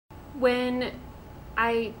When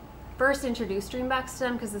I first introduced dreambox to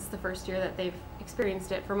them, because it's the first year that they've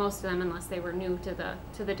experienced it for most of them, unless they were new to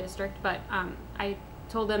the district, but I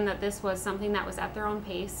told them that this was something that was at their own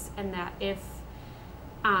pace, and that if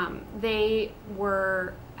they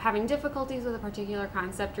were having difficulties with a particular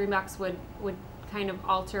concept, dreambox would kind of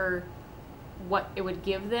alter what it would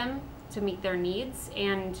give them to meet their needs.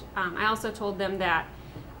 And I also told them that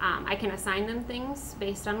I can assign them things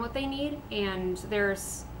based on what they need, and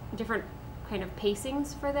there's different kind of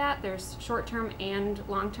pacings for that. There's short-term and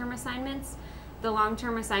long-term assignments. The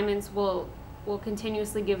long-term assignments will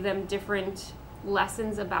continuously give them different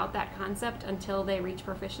lessons about that concept until they reach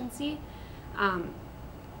proficiency.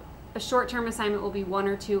 A short-term assignment will be one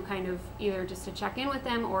or two, kind of either just to check in with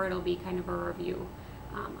them, or it'll be kind of a review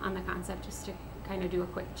on the concept, just to kind of do a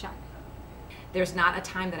quick check. There's not a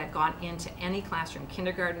time that I've gone into any classroom,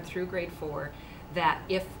 kindergarten through grade 4, that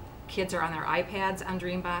if kids are on their iPads on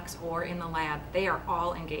Dreambox or in the lab, they are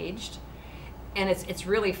all engaged. And it's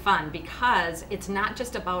really fun, because it's not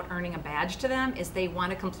just about earning a badge to them, is they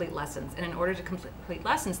want to complete lessons. And in order to complete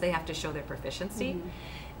lessons, they have to show their proficiency. Mm-hmm.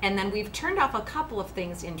 And then we've turned off a couple of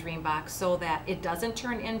things in Dreambox so that it doesn't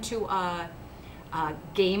turn into a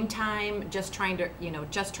game time, just trying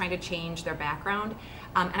to change their background.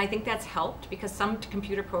 And I think that's helped, because some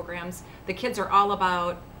computer programs, the kids are all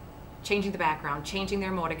about changing the background, changing their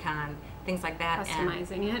emoticon, things like that.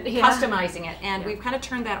 Customizing it. Yeah. Customizing it. And we've kind of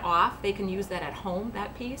turned that off. They can use that at home,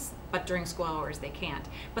 that piece, but during school hours they can't.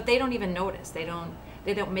 But they don't even notice. They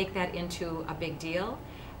don't make that into a big deal.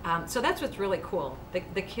 So that's what's really cool.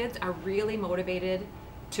 The kids are really motivated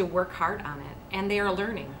to work hard on it, and they are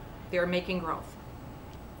learning. They are making growth.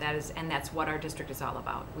 That's what our district is all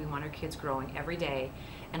about. We want our kids growing every day,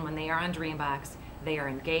 and when they are on Dreambox, they are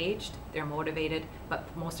engaged, they're motivated, but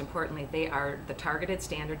most importantly, the targeted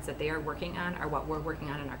standards that they are working on are what we're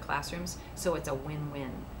working on in our classrooms, so it's a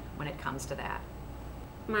win-win when it comes to that.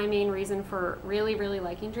 My main reason for really, really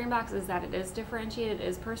liking Dreambox is that it is differentiated, it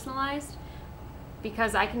is personalized,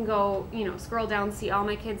 because I can go, scroll down, see all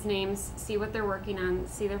my kids' names, see what they're working on,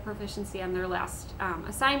 see their proficiency on their last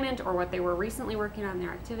assignment, or what they were recently working on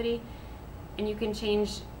their activity. And you can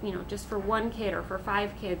change, just for one kid, or for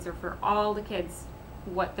 5 kids, or for all the kids,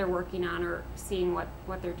 what they're working on, or seeing what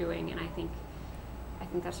they're doing. And I think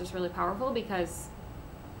that's just really powerful, because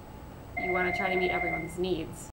you want to try to meet everyone's needs.